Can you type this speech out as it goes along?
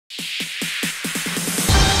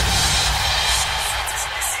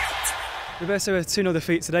Reversed a 2-0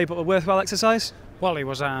 defeat today, but a worthwhile exercise? Well, it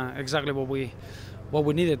was exactly what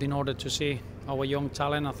we needed in order to see our young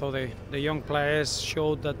talent. I thought the young players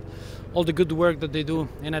showed that all the good work that they do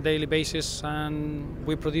on a daily basis, and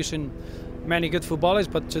we're producing many good footballers.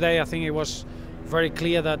 But today I think it was very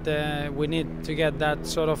clear that we need to get that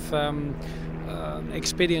sort of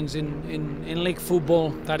experience in league football,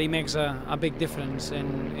 that it makes a big difference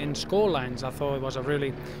in score lines. I thought it was a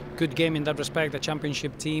really good game in that respect. The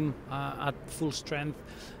championship team at full strength,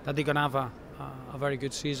 that they're going to have a very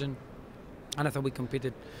good season. And I thought we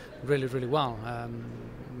competed really, really well.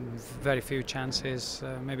 Very few chances.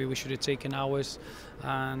 Maybe we should have taken ours.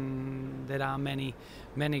 And there are many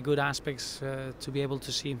good aspects to be able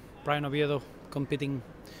to see Brian Oviedo competing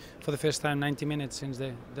for the first time 90 minutes since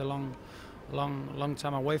the long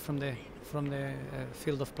time away from the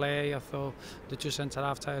field of play. I thought the two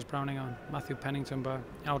centre-half, Tyus Browning and Matthew Pennington, were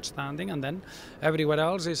outstanding. And then everywhere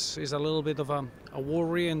else is a little bit of a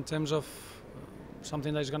worry in terms of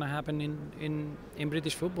something that's going to happen in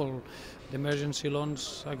British football. The emergency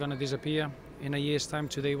loans are going to disappear in a year's time.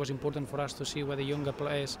 Today was important for us to see where the younger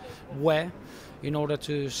players were in order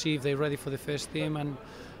to see if they're ready for the first team, and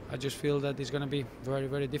I just feel that it's going to be very,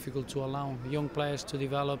 very difficult to allow young players to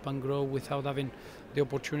develop and grow without having the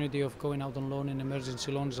opportunity of going out on loan in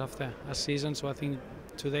emergency loans after a season. So I think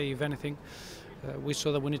today, if anything, we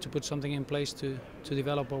saw that we need to put something in place to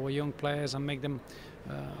develop our young players and make them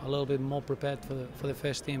a little bit more prepared for the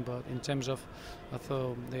first team. But in terms of, I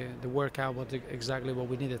thought the workout was exactly what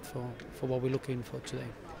we needed for what we're looking for today.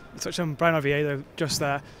 You touched on Brian Oviedo just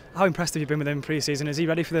there. How impressed have you been with him pre-season? Is he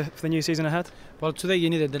ready for the new season ahead? Well, today you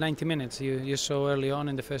needed the 90 minutes. You saw early on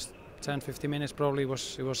in the first 10-15 minutes probably it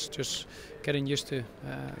was just getting used to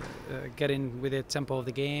getting with the tempo of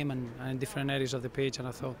the game and different areas of the pitch, and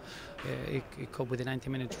I thought he coped with the 90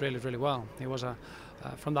 minutes really, really well. It was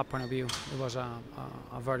from that point of view, it was a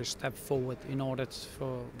very step forward in order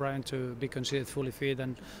for Brian to be considered fully fit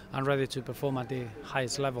and ready to perform at the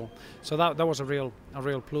highest level. So that was a real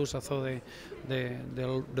plus. I thought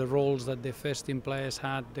the roles that the first team players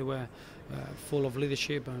had, they were full of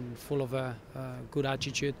leadership and full of good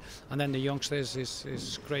attitude. And then the youngsters,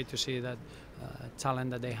 is great to see that talent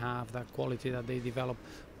that they have, that quality that they develop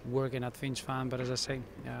working at Finch Farm. But as I say,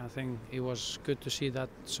 I think it was good to see that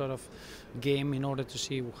sort of game in order to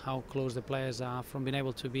see how close the players are from being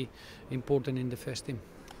able to be important in the first team.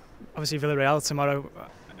 Obviously Villarreal tomorrow,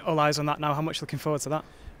 all eyes on that now. How much looking forward to that?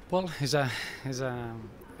 Well, it's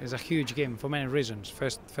a huge game for many reasons.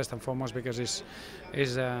 First and foremost, because it's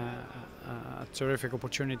a terrific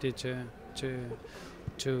opportunity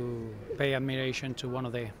to pay admiration to one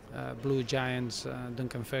of the Blue Giants.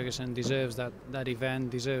 Duncan Ferguson deserves that event,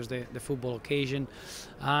 deserves the football occasion,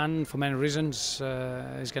 and for many reasons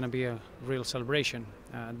it's going to be a real celebration.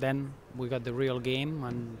 Then we got the real game,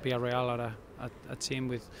 and Villarreal are a team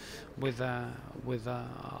with a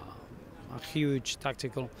huge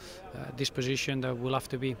tactical disposition that will have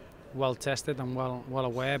to be well tested and well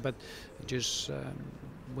aware. But just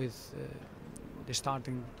with the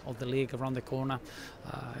starting of the league around the corner,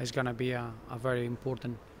 is going to be a very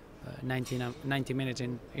important 90 minutes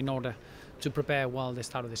in order to prepare well the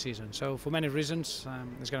start of the season. So for many reasons,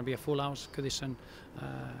 it's going to be a full house. Goodison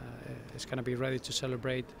is going to be ready to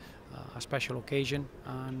celebrate a special occasion,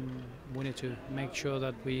 and we need to make sure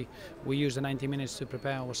that we use the 90 minutes to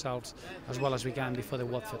prepare ourselves as well as we can before the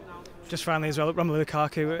Watford. Just finally as well, Romelu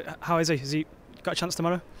Lukaku, how is he? Has he got a chance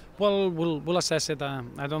tomorrow? Well, we'll assess it.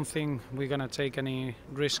 I don't think we're going to take any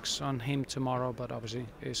risks on him tomorrow, but obviously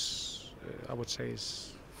I would say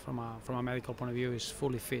from a medical point of view, is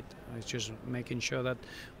fully fit. It's just making sure that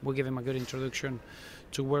we give him a good introduction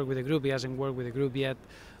to work with the group. He hasn't worked with the group yet,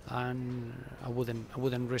 and I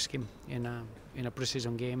wouldn't risk him in a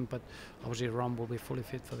pre-season game. But obviously, Rom will be fully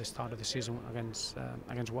fit for the start of the season against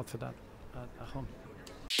Watford at home.